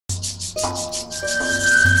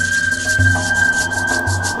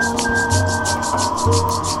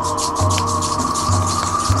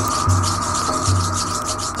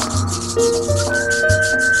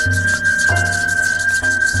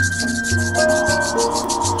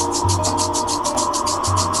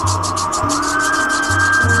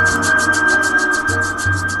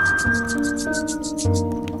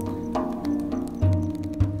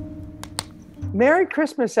Merry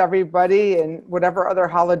Christmas, everybody, and whatever other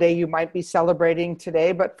holiday you might be celebrating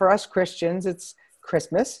today. But for us Christians, it's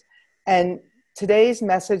Christmas. And today's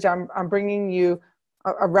message, I'm bringing you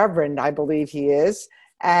a reverend, I believe he is.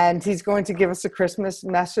 And he's going to give us a Christmas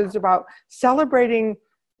message about celebrating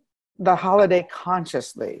the holiday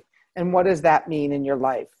consciously. And what does that mean in your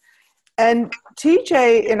life? And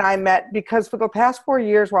TJ and I met because for the past 4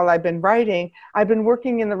 years while I've been writing, I've been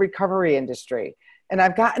working in the recovery industry. And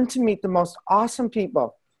I've gotten to meet the most awesome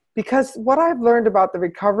people because what I've learned about the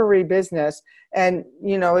recovery business, and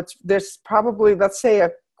there's probably, let's say,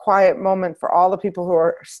 a quiet moment for all the people who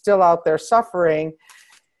are still out there suffering,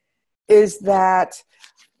 is that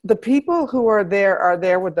the people who are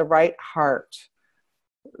there with the right heart.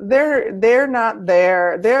 They're not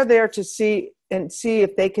there. They're there to see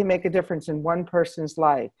if they can make a difference in one person's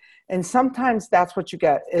life. And sometimes that's what you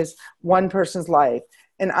get is one person's life.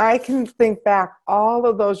 And I can think back all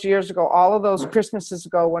of those years ago, all of those Christmases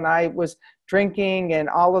ago when I was drinking and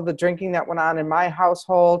all of the drinking that went on in my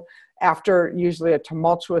household after usually a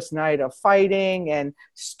tumultuous night of fighting and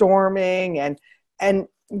storming. And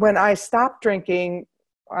when I stopped drinking,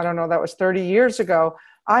 I don't know, that was 30 years ago,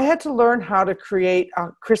 I had to learn how to create a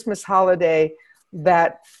Christmas holiday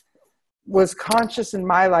that was conscious in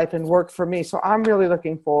my life and worked for me. So I'm really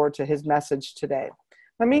looking forward to his message today.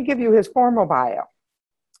 Let me give you his formal bio.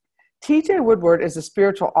 TJ Woodward is a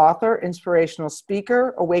spiritual author, inspirational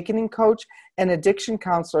speaker, awakening coach, and addiction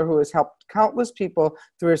counselor who has helped countless people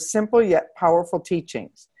through his simple yet powerful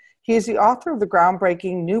teachings. He is the author of the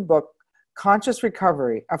groundbreaking new book, Conscious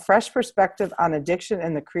Recovery, A Fresh Perspective on Addiction,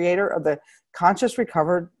 and the creator of the Conscious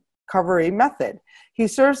Recovery Method. He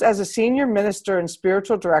serves as a senior minister and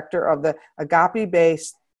spiritual director of the Agape Bay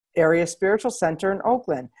Area Spiritual Center in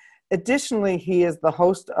Oakland. Additionally, he is the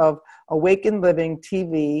host of Awaken Living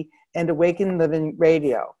TV and Awaken Living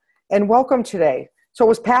Radio. And welcome today. So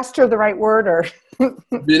was pastor the right word, or?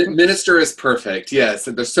 Minister is perfect, yes.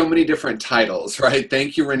 There's so many different titles, right?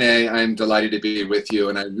 Thank you, Renee. I'm delighted to be with you.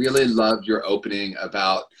 And I really loved your opening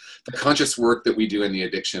about the conscious work that we do in the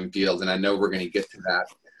addiction field. And I know we're going to get to that.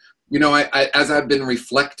 You know, as I've been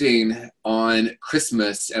reflecting on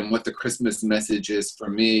Christmas and what the Christmas message is for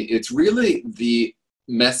me, it's really the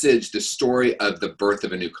message, the story of the birth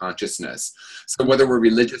of a new consciousness. So whether we're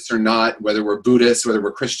religious or not, whether we're Buddhist, whether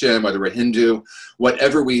we're Christian, whether we're Hindu,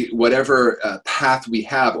 whatever path we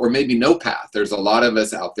have, or maybe no path, there's a lot of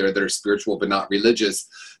us out there that are spiritual but not religious.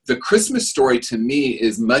 The Christmas story to me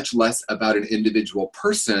is much less about an individual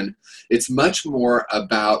person. It's much more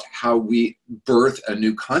about how we birth a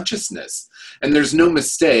new consciousness. And there's no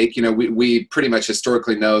mistake, you know, we pretty much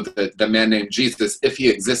historically know that the man named Jesus, if he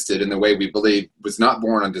existed in the way we believe, was not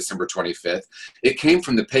born on December 25th. It came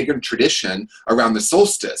from the pagan tradition around the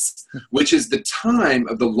solstice, which is the time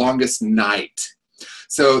of the longest night.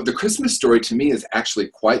 So the Christmas story to me is actually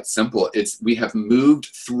quite simple. We have moved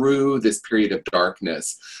through this period of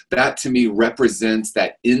darkness. That to me represents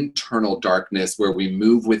that internal darkness where we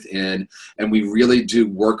move within and we really do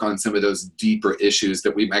work on some of those deeper issues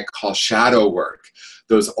that we might call shadow work,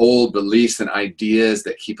 those old beliefs and ideas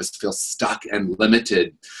that keep us feel stuck and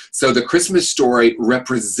limited. So the Christmas story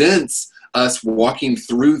represents us walking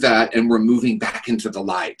through that and we're moving back into the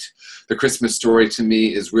light. The Christmas story to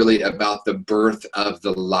me is really about the birth of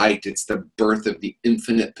the light. It's the birth of the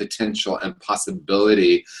infinite potential and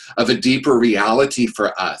possibility of a deeper reality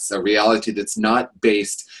for us, a reality that's not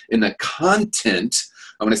based in the content.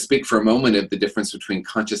 I want to speak for a moment of the difference between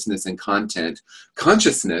consciousness and content.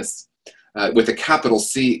 Consciousness, with a capital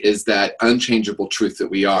C, is that unchangeable truth that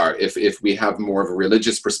we are. If we have more of a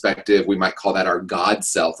religious perspective, we might call that our God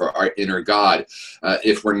self or our inner God.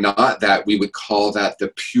 If we're not that, we would call that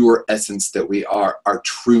the pure essence that we are, our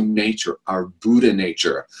true nature, our Buddha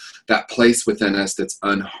nature, that place within us that's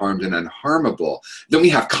unharmed and unharmable. Then we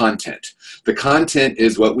have content. The content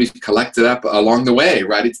is what we've collected up along the way,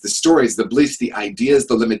 right? It's the stories, the beliefs, the ideas,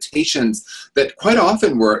 the limitations that quite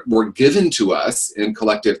often were given to us in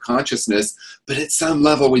collective consciousness, but at some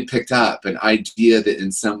level we picked up an idea that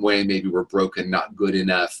in some way maybe we're broken, not good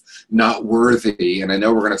enough, not worthy. And I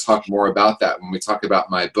know we're going to talk more about that when we talk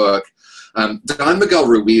about my book. Don Miguel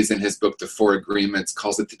Ruiz, in his book, The Four Agreements,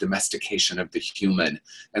 calls it the domestication of the human.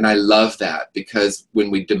 And I love that, because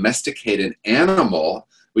when we domesticate an animal,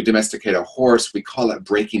 we domesticate a horse, we call it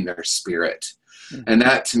breaking their spirit. And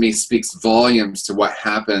that, to me, speaks volumes to what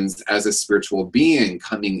happens as a spiritual being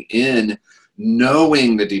coming in,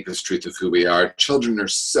 knowing the deepest truth of who we are. Children are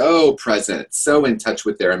so present, so in touch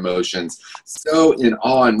with their emotions, so in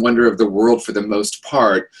awe and wonder of the world for the most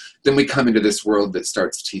part. Then we come into this world that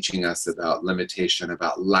starts teaching us about limitation,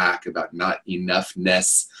 about lack, about not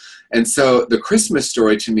enoughness. And so the Christmas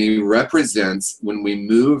story, to me, represents when we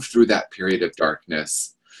move through that period of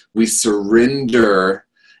darkness, we surrender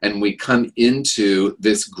and we come into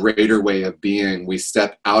this greater way of being. We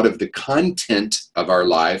step out of the content of our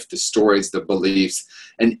life, the stories, the beliefs,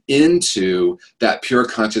 and into that pure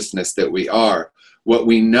consciousness that we are. What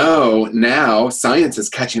we know now, science is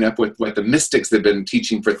catching up with what the mystics have been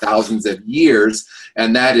teaching for thousands of years,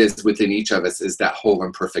 and that is within each of us is that whole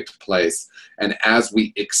and perfect place. And as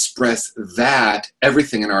we express that,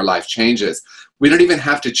 everything in our life changes. We don't even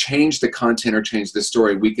have to change the content or change the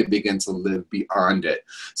story. We can begin to live beyond it.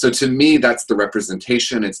 So to me, that's the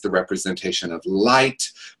representation. It's the representation of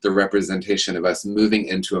light, the representation of us moving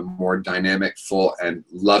into a more dynamic, full, and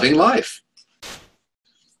loving life.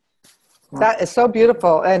 That is so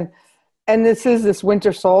beautiful. And this is this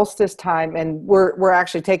winter solstice time, and we're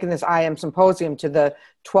actually taking this I Am Symposium to the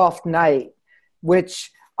 12th night, which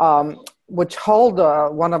Hulda,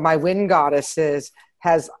 one of my wind goddesses,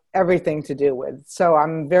 has everything to do with. So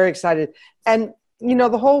I'm very excited. And, you know,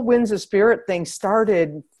 the whole Winds of Spirit thing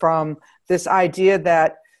started from this idea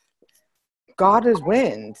that God is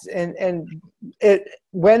wind. And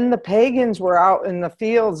when the pagans were out in the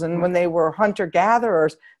fields and when they were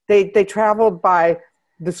hunter-gatherers, they traveled by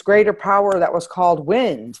this greater power that was called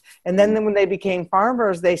wind. And then when they became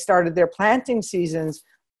farmers, they started their planting seasons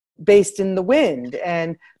based in the wind,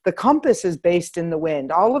 and the compass is based in the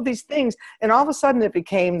wind, all of these things. And all of a sudden it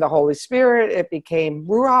became the Holy Spirit, it became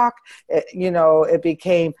Ruach, it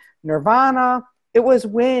became Nirvana. It was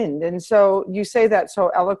wind. And so you say that so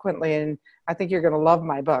eloquently, and I think you're going to love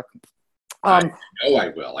my book. I know I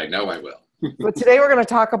will. But today we're going to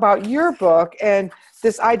talk about your book and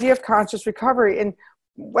this idea of conscious recovery. And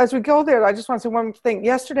as we go there, I just want to say one thing.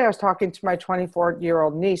 Yesterday I was talking to my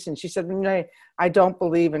 24-year-old niece, and she said, Renee, I don't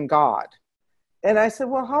believe in God. And I said,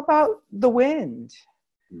 well, how about the wind?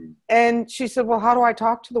 And she said, well, how do I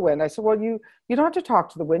talk to the wind? I said, well, you don't have to talk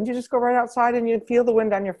to the wind. You just go right outside and you feel the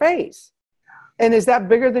wind on your face. And is that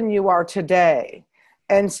bigger than you are today?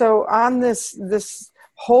 And so on this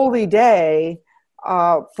holy day,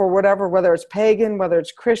 for whether it's pagan, whether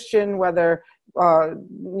it's Christian, whether,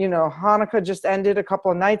 Hanukkah just ended a couple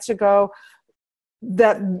of nights ago,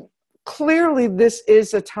 that clearly this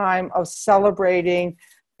is a time of celebrating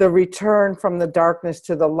the return from the darkness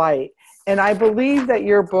to the light. And I believe that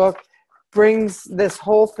your book brings this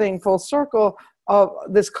whole thing full circle of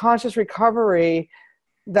this conscious recovery,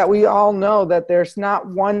 that we all know that there's not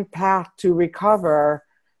one path to recover.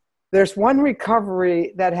 There's one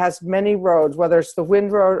recovery that has many roads, whether it's the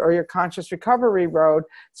wind road or your conscious recovery road.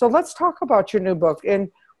 So let's talk about your new book and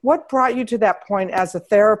what brought you to that point as a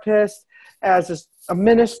therapist, as a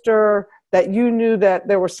minister, that you knew that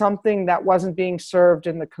there was something that wasn't being served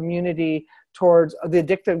in the community towards the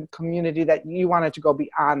addictive community, that you wanted to go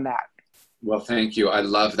beyond that. Well, thank you. I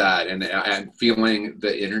love that. And I'm feeling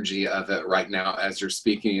the energy of it right now as you're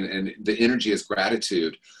speaking. And the energy is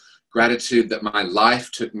gratitude. Gratitude that my life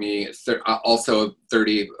took me also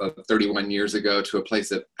 31 years ago to a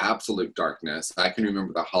place of absolute darkness. I can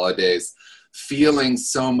remember the holidays feeling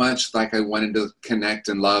so much like I wanted to connect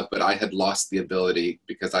and love, but I had lost the ability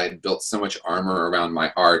because I had built so much armor around my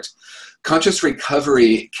heart. Conscious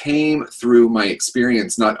recovery came through my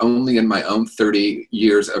experience, not only in my own 30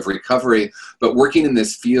 years of recovery, but working in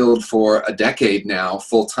this field for a decade now,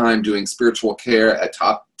 full-time, doing spiritual care at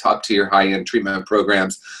top tier, high-end treatment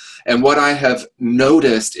programs. And what I have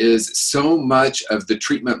noticed is so much of the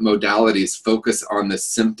treatment modalities focus on the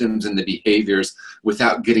symptoms and the behaviors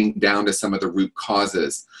without getting down to some of the root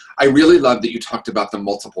causes. I really love that you talked about the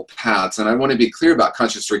multiple paths, and I want to be clear about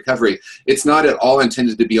conscious recovery. It's not at all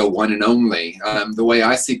intended to be a one and only. The way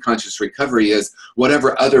I see conscious recovery is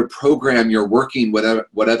whatever other program you're working,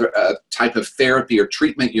 whatever type of therapy or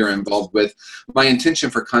treatment you're involved with, my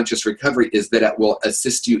intention for conscious recovery is that it will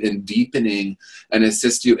assist you in deepening and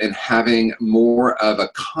assist you in having more of a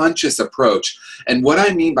conscious approach. And what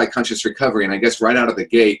I mean by conscious recovery, and I guess right out of the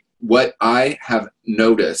gate, what I have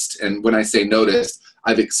noticed, and when I say noticed,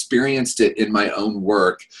 I've experienced it in my own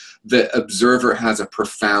work, the observer has a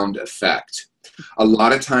profound effect. A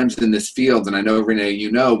lot of times in this field, and I know, Renee,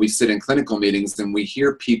 you know, we sit in clinical meetings and we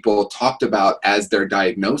hear people talked about as their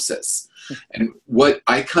diagnosis. And what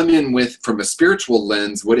I come in with from a spiritual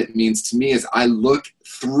lens, what it means to me is I look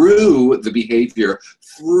through the behavior,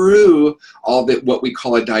 through all that, what we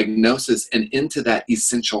call a diagnosis, and into that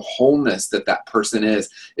essential wholeness that that person is.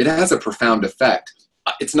 It has a profound effect.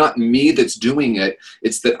 It's not me that's doing it.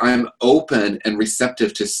 It's that I'm open and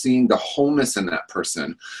receptive to seeing the wholeness in that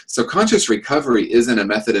person. So conscious recovery isn't a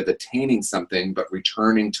method of attaining something, but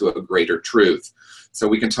returning to a greater truth. So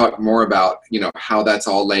we can talk more about, you know, how that's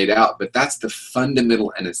all laid out, but that's the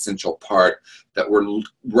fundamental and essential part, that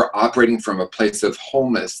we're operating from a place of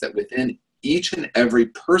wholeness, that within each and every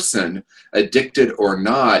person, addicted or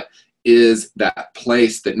not, is that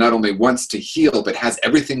place that not only wants to heal, but has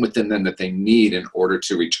everything within them that they need in order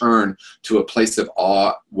to return to a place of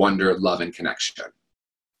awe, wonder, love, and connection.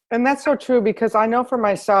 And that's so true, because I know for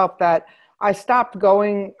myself that I stopped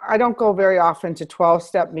going, I don't go very often to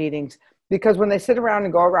 12-step meetings, because when they sit around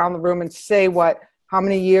and go around the room and say how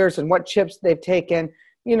many years and what chips they've taken,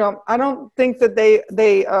 you know, I don't think that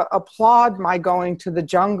they applaud my going to the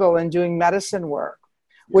jungle and doing medicine work,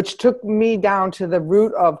 which took me down to the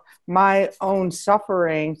root of my own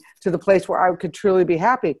suffering, to the place where I could truly be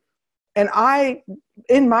happy. And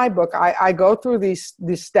in my book, I go through these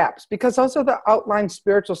steps, because those are the outlined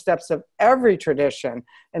spiritual steps of every tradition.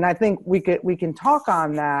 And I think we can talk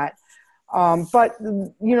on that. But,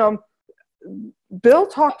 you know, Bill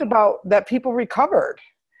talked about that people recovered,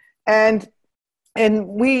 and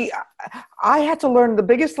I had to learn the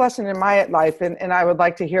biggest lesson in my life, and I would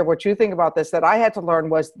like to hear what you think about this, that I had to learn,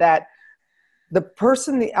 was that the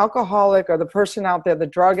person, the alcoholic, or the person out there, the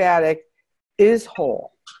drug addict, is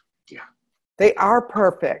whole. Yeah. They are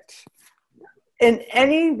perfect. And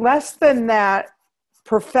any less than that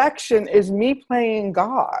perfection is me playing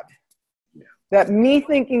God. That me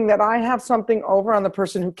thinking that I have something over on the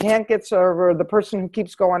person who can't get sober, or the person who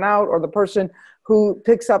keeps going out, or the person who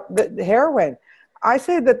picks up the heroin. I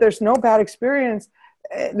say that there's no bad experience.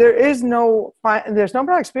 There's no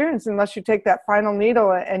bad experience unless you take that final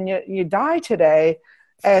needle and you die today.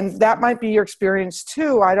 And that might be your experience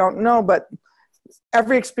too. I don't know, but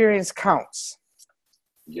every experience counts.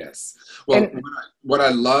 Yes. Well, what I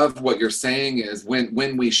love what you're saying is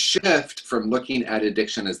when we shift from looking at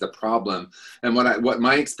addiction as the problem, and what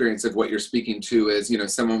my experience of what you're speaking to is, you know,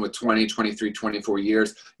 someone with 20, 23, 24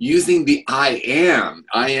 years using the I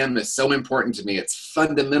am is so important to me. It's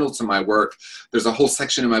fundamental to my work. There's a whole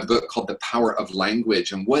section in my book called The Power of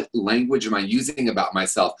Language, and what language am I using about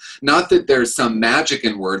myself? Not that there's some magic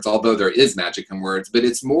in words, although there is magic in words, but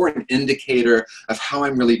it's more an indicator of how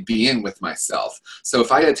I'm really being with myself. So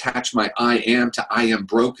if I attach my I am to I am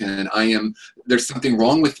broken, there's something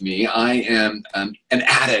wrong with me, I am an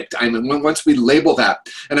addict, once we label that,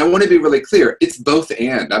 and I want to be really clear, it's both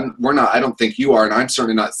and. I don't think you are, and I'm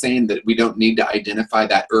certainly not saying that we don't need to identify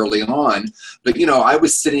that early on, but you know, I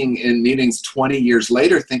was sitting in meetings 20 years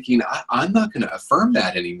later thinking, I'm not going to affirm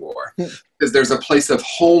that anymore. Because there's a place of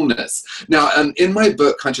wholeness. Now, in my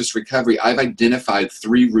book, Conscious Recovery, I've identified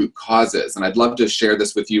 3 root causes, and I'd love to share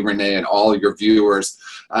this with you, Renee, and all your viewers,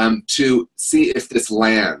 to see if this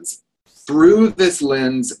lands. Through this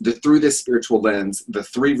lens, through this spiritual lens, the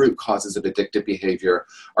 3 root causes of addictive behavior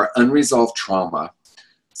are unresolved trauma,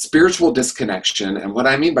 spiritual disconnection, and what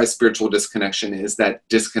I mean by spiritual disconnection is that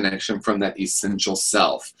disconnection from that essential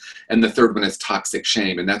self, and the third one is toxic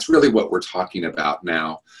shame, and that's really what we're talking about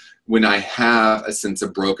now. When I have a sense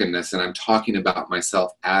of brokenness, and I'm talking about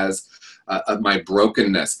myself as my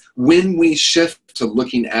brokenness, when we shift to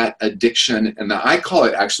looking at addiction, and I call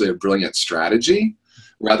it actually a brilliant strategy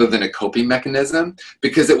rather than a coping mechanism,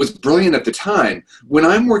 because it was brilliant at the time. When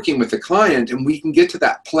I'm working with a client and we can get to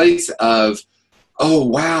that place of, oh,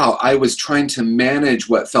 wow, I was trying to manage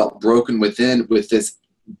what felt broken within with this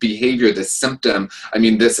behavior, this symptom,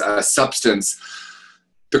 this substance,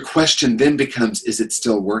 the question then becomes, is it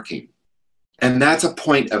still working? And that's a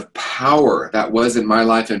point of power that was in my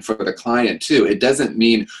life and for the client too. It doesn't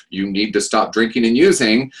mean you need to stop drinking and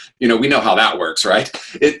using. You know, we know how that works, right?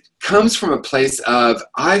 It comes from a place of,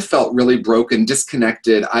 I felt really broken,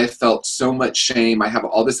 disconnected. I felt so much shame. I have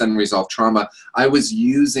all this unresolved trauma. I was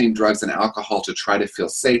using drugs and alcohol to try to feel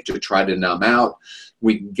safe, to try to numb out.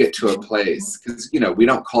 We can get to a place, because, you know, we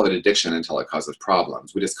don't call it addiction until it causes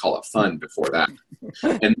problems. We just call it fun before that.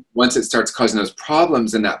 And once it starts causing those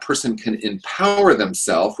problems, and that person can empower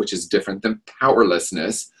themselves, which is different than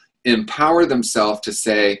powerlessness, empower themselves to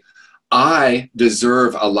say, I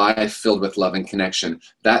deserve a life filled with love and connection.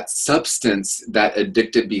 That substance, that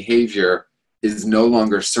addictive behavior is no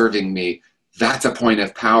longer serving me. that's a point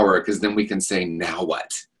of power, because then we can say, now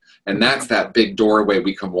what? And that's that big doorway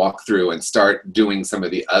we can walk through and start doing some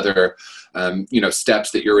of the other,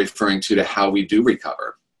 steps that you're referring to how we do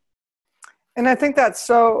recover. And I think that's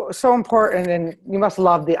so important. And you must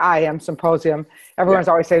love the I Am Symposium. Everyone's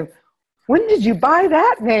always saying, when did you buy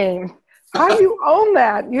that name? How do you own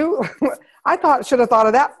that? I should have thought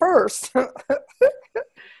of that first.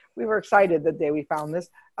 We were excited the day we found this.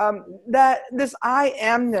 That this I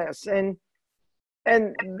amness and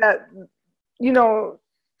that,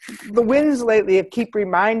 the winds lately keep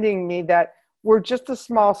reminding me that we're just a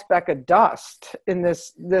small speck of dust in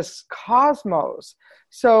this cosmos.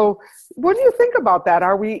 So what do you think about that?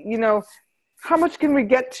 Are we, how much can we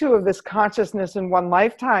get to of this consciousness in one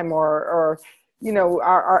lifetime, or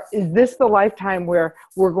is this the lifetime where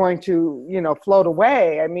we're going to, float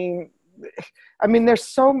away? I mean,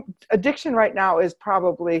 there's addiction right now is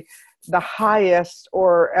probably the highest,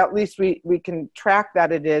 or at least we can track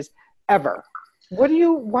that it is ever. Why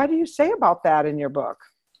do you say about that in your book?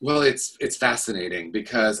 Well, it's fascinating,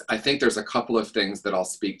 because I think there's a couple of things that I'll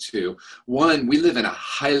speak to. One, we live in a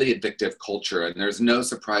highly addictive culture, and there's no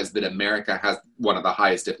surprise that America has one of the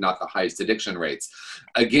highest, if not the highest, addiction rates.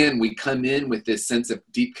 Again, we come in with this sense of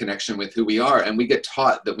deep connection with who we are, and we get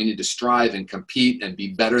taught that we need to strive and compete and be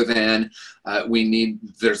better than.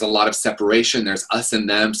 There's a lot of separation. There's us and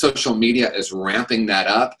them. Social media is ramping that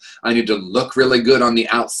up. I need to look really good on the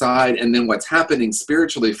outside. And then what's happening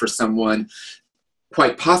spiritually for someone,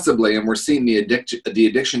 quite possibly, and we're seeing the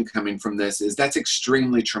addiction coming from this, is that's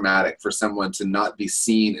extremely traumatic for someone to not be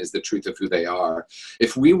seen as the truth of who they are.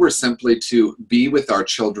 If we were simply to be with our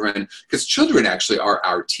children, because children actually are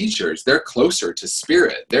our teachers, they're closer to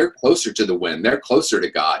spirit, they're closer to the wind, they're closer to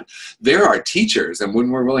God. They're our teachers, and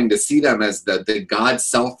when we're willing to see them as the God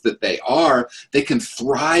self that they are, they can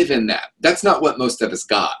thrive in that. That's not what most of us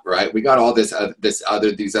got, right? We got all these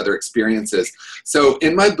other experiences. So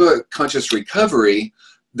in my book, Conscious Recovery,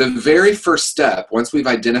 the very first step, once we've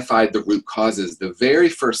identified the root causes, the very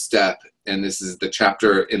first step, and this is the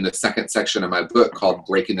chapter in the second section of my book called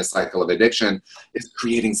Breaking the Cycle of Addiction, is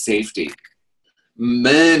creating safety.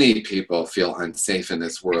 Many people feel unsafe in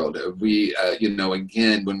this world. We,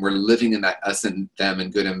 again, when we're living in that us and them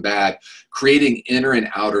and good and bad, creating inner and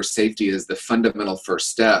outer safety is the fundamental first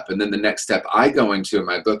step. And then the next step I go into in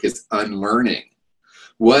my book is unlearning.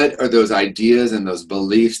 What are those ideas and those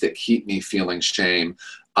beliefs that keep me feeling shame?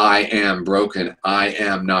 I am broken. I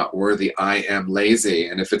am not worthy. I am lazy.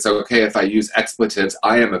 And if it's okay if I use expletives,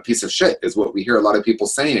 I am a piece of shit is what we hear a lot of people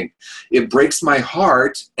saying. It breaks my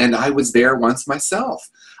heart, and I was there once myself.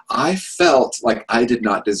 I felt like I did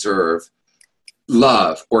not deserve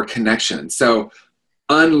love or connection. So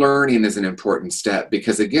unlearning is an important step,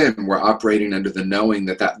 because again, we're operating under the knowing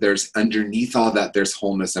that there's underneath all that, there's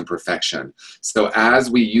wholeness and perfection. So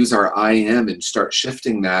as we use our I am and start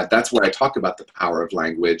shifting that, that's where I talk about the power of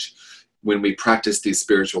language. When we practice these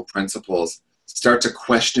spiritual principles, start to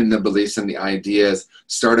question the beliefs and the ideas,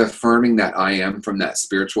 start affirming that I am from that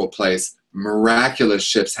spiritual place, miraculous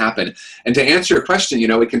shifts happen. And to answer your question,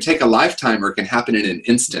 it can take a lifetime, or it can happen in an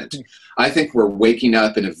instant. I think we're waking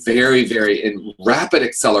up in a very, very rapid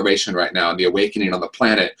acceleration right now in the awakening on the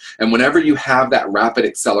planet. And whenever you have that rapid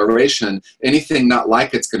acceleration, anything not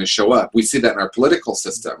like it's going to show up. We see that in our political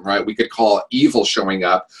system, right? We could call evil showing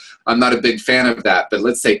up. I'm not a big fan of that, but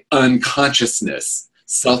let's say unconsciousness,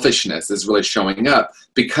 selfishness is really showing up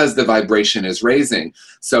because the vibration is raising.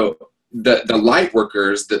 So the light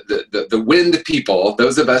workers, the wind people,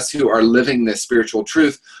 those of us who are living this spiritual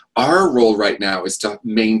truth, our role right now is to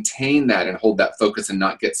maintain that and hold that focus and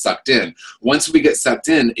not get sucked in. Once we get sucked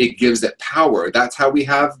in, it gives it power. That's how we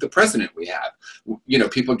have the president we have.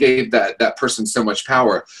 People gave that person so much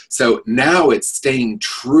power. So now it's staying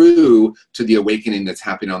true to the awakening that's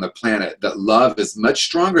happening on the planet, that love is much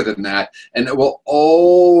stronger than that, and it will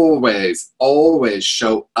always, always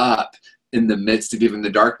show up in the midst of even the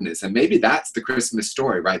darkness. And maybe that's the Christmas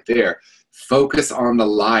story right there. Focus on the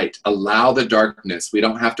light. Allow the darkness. We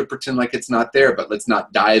don't have to pretend like it's not there, but let's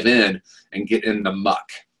not dive in and get in the muck.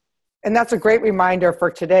 And that's a great reminder for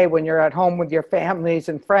today when you're at home with your families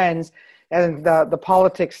and friends, and the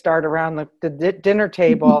politics start around the dinner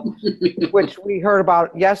table, which we heard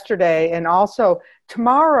about yesterday. And also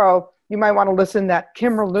tomorrow, you might want to listen to that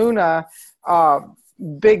Kimmer Luna,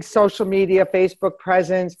 big social media, Facebook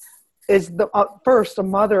presence, is the first a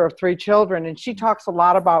mother of 3 children. And she talks a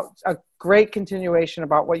lot about a great continuation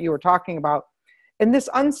about what you were talking about. And this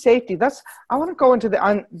unsafety, I want to go into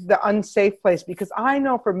the unsafe place, because I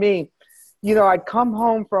know for me, I'd come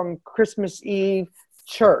home from Christmas Eve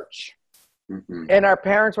church Mm-hmm. And our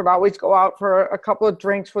parents would always go out for a couple of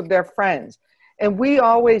drinks with their friends. And we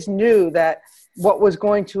always knew that what was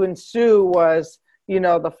going to ensue was,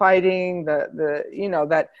 the fighting, that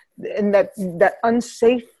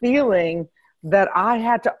unsafe feeling that I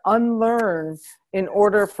had to unlearn in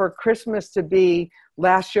order for Christmas to be.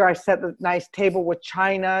 Last year, I set a nice table with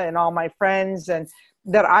china and all my friends, and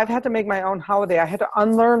that I've had to make my own holiday. I had to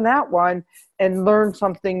unlearn that one and learn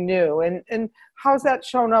something new. And how's that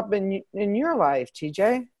shown up in your life,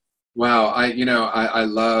 TJ? Wow, I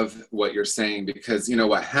love what you're saying, because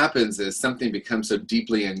what happens is something becomes so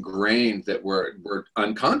deeply ingrained that we're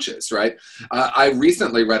unconscious, right? I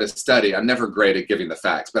recently read a study. I'm never great at giving the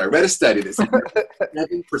facts, but I read a study that said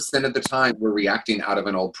 7% of the time we're reacting out of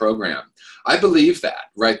an old program. I believe that,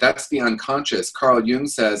 right? That's the unconscious. Carl Jung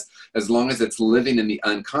says, as long as it's living in the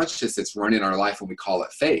unconscious, it's running our life, and we call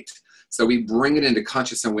it fate. So we bring it into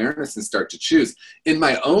conscious awareness and start to choose. In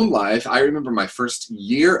my own life, I remember my first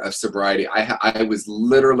year of sobriety, I was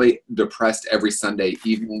literally depressed every Sunday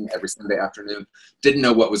evening, every Sunday afternoon, didn't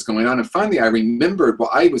know what was going on. And finally, I remembered, well,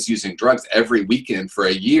 I was using drugs every weekend for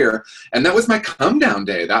a year, and that was my come down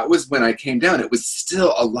day. That was when I came down. It was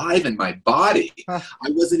still alive in my body. I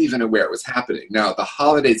wasn't even aware it was happening. Now, the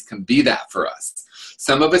holidays can be that for us.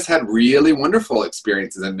 Some of us had really wonderful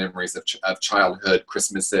experiences and memories of childhood,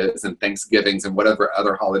 Christmases and Thanksgivings and whatever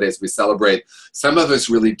other holidays we celebrate. Some of us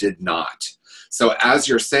really did not. So as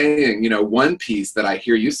you're saying, one piece that I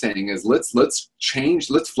hear you saying is let's change,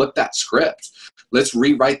 let's flip that script. Let's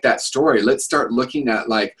rewrite that story. Let's start looking at,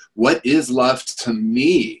 like, what is love to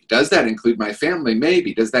me? Does that include my family?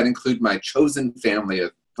 Maybe. Does that include my chosen family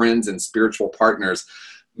of friends and spiritual partners?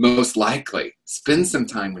 Most likely. Spend some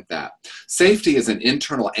time with that. Safety is an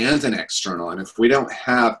internal and an external. And if we don't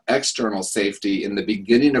have external safety in the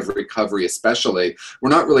beginning of recovery especially, we're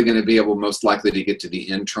not really going to be able, most likely, to get to the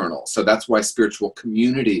internal. So that's why spiritual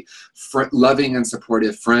community, loving and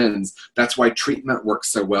supportive friends, that's why treatment works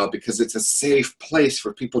so well, because it's a safe place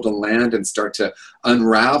for people to land and start to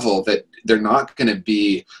unravel that they're not going to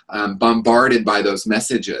be bombarded by those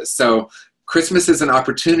messages. So Christmas is an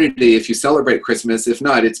opportunity if you celebrate Christmas. If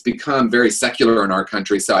not, it's become very secular in our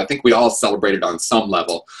country. So I think we all celebrate it on some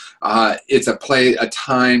level. It's a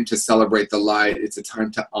time to celebrate the light. It's a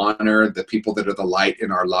time to honor the people that are the light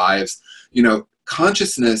in our lives.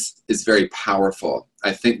 Consciousness is very powerful.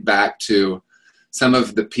 I think back to some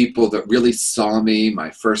of the people that really saw me.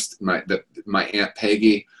 My Aunt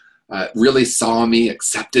Peggy really saw me,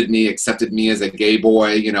 accepted me as a gay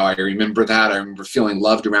boy. I remember that. I remember feeling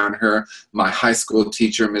loved around her. My high school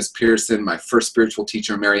teacher, Ms. Pearson, my first spiritual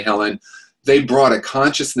teacher, Mary Helen, they brought a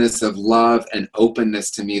consciousness of love and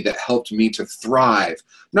openness to me that helped me to thrive,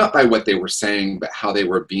 not by what they were saying, but how they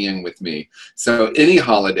were being with me. So any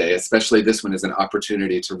holiday, especially this one, is an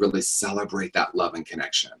opportunity to really celebrate that love and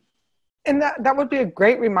connection. And that would be a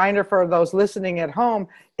great reminder for those listening at home,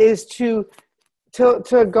 is to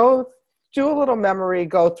go do a little memory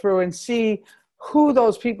go through and see who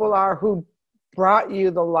those people are who brought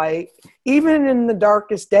you the light, even in the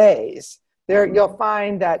darkest days. There, you'll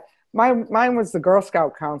find that mine was the Girl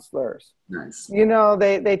Scout counselors. Nice.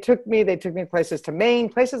 They took me places to Maine,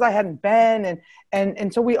 places I hadn't been,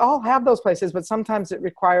 and so we all have those places, but sometimes it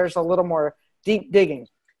requires a little more deep digging.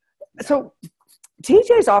 So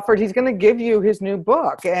TJ's offered he's going to give you his new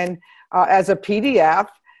book and as a PDF.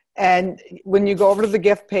 And when you go over to the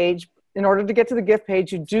gift page, in order to get to the gift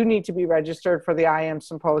page, you do need to be registered for the I Am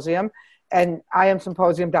Symposium. And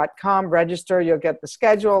iamsymposium.com, register, you'll get the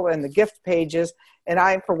schedule and the gift pages. And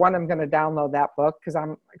I, for one, am going to download that book because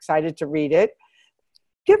I'm excited to read it.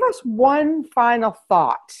 Give us one final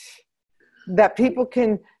thought that people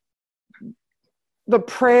can, the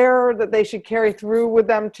prayer that they should carry through with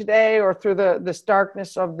them today, or through this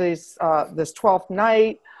darkness of this 12th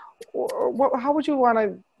night. Or how would you want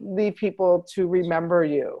to leave people to remember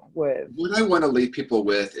you with? What I want to leave people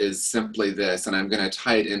with is simply this, and I'm going to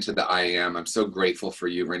tie it into the I Am. I'm so grateful for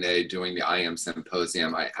you, Renee, doing the I Am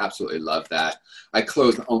Symposium. I absolutely love that. I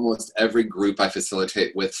close almost every group I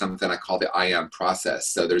facilitate with something I call the I Am process.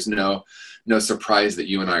 So there's no surprise that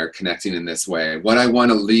you and I are connecting in this way. What I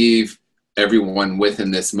want to leave everyone with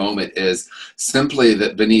in this moment is simply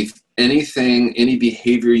that beneath anything, any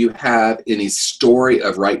behavior you have, any story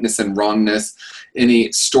of rightness and wrongness, any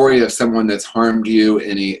story of someone that's harmed you,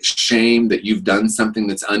 any shame that you've done something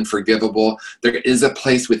that's unforgivable, there is a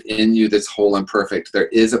place within you that's whole and perfect. There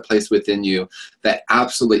is a place within you that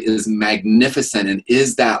absolutely is magnificent and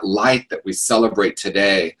is that light that we celebrate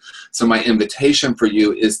today. So my invitation for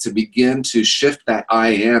you is to begin to shift that I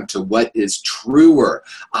am to what is truer.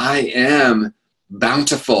 I am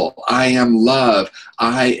bountiful. I am love.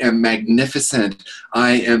 I am magnificent.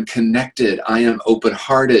 I am connected. I am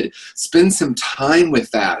open-hearted. Spend some time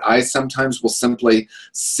with that. I sometimes will simply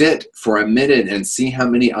sit for a minute and see how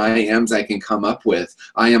many I ams I can come up with.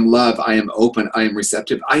 I am love. I am open. I am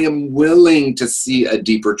receptive. I am willing to see a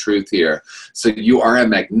deeper truth here. So you are a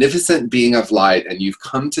magnificent being of light, and you've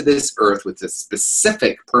come to this earth with a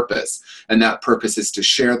specific purpose. And that purpose is to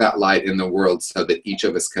share that light in the world so that each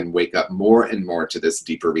of us can wake up more and more to this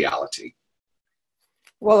deeper reality.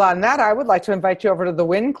 Well, on that, I would like to invite you over to the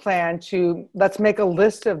Win Clan to let's make a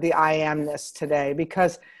list of the I amness today,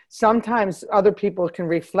 because sometimes other people can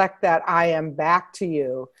reflect that I am back to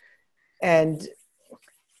you. And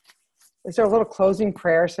is there a little closing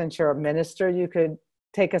prayer, since you're a minister, you could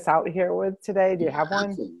take us out here with today? Do you have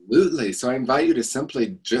one? Absolutely. So I invite you to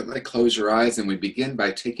simply gently close your eyes, and we begin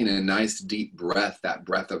by taking a nice deep breath, that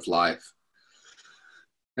breath of life.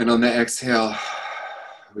 And on the exhale,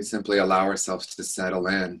 we simply allow ourselves to settle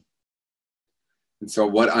in. And so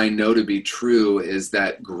what I know to be true is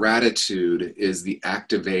that gratitude is the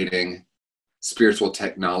activating spiritual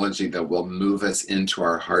technology that will move us into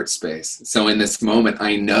our heart space. So in this moment,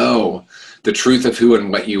 I know the truth of who and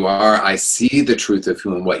what you are. I see the truth of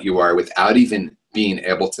who and what you are without even being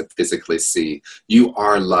able to physically see. You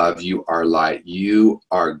are love. You are light. You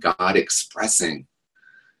are God expressing.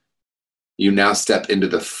 You now step into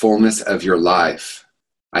the fullness of your life.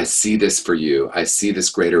 I see this for you. I see this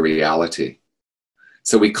greater reality.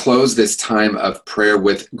 So we close this time of prayer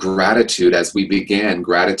with gratitude as we began.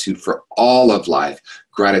 Gratitude for all of life.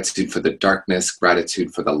 Gratitude for the darkness.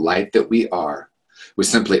 Gratitude for the light that we are. We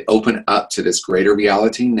simply open up to this greater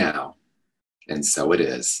reality now. And so it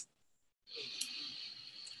is.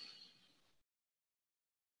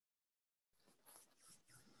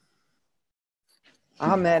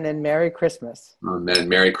 Amen, and Merry Christmas. Amen.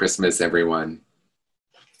 Merry Christmas, everyone.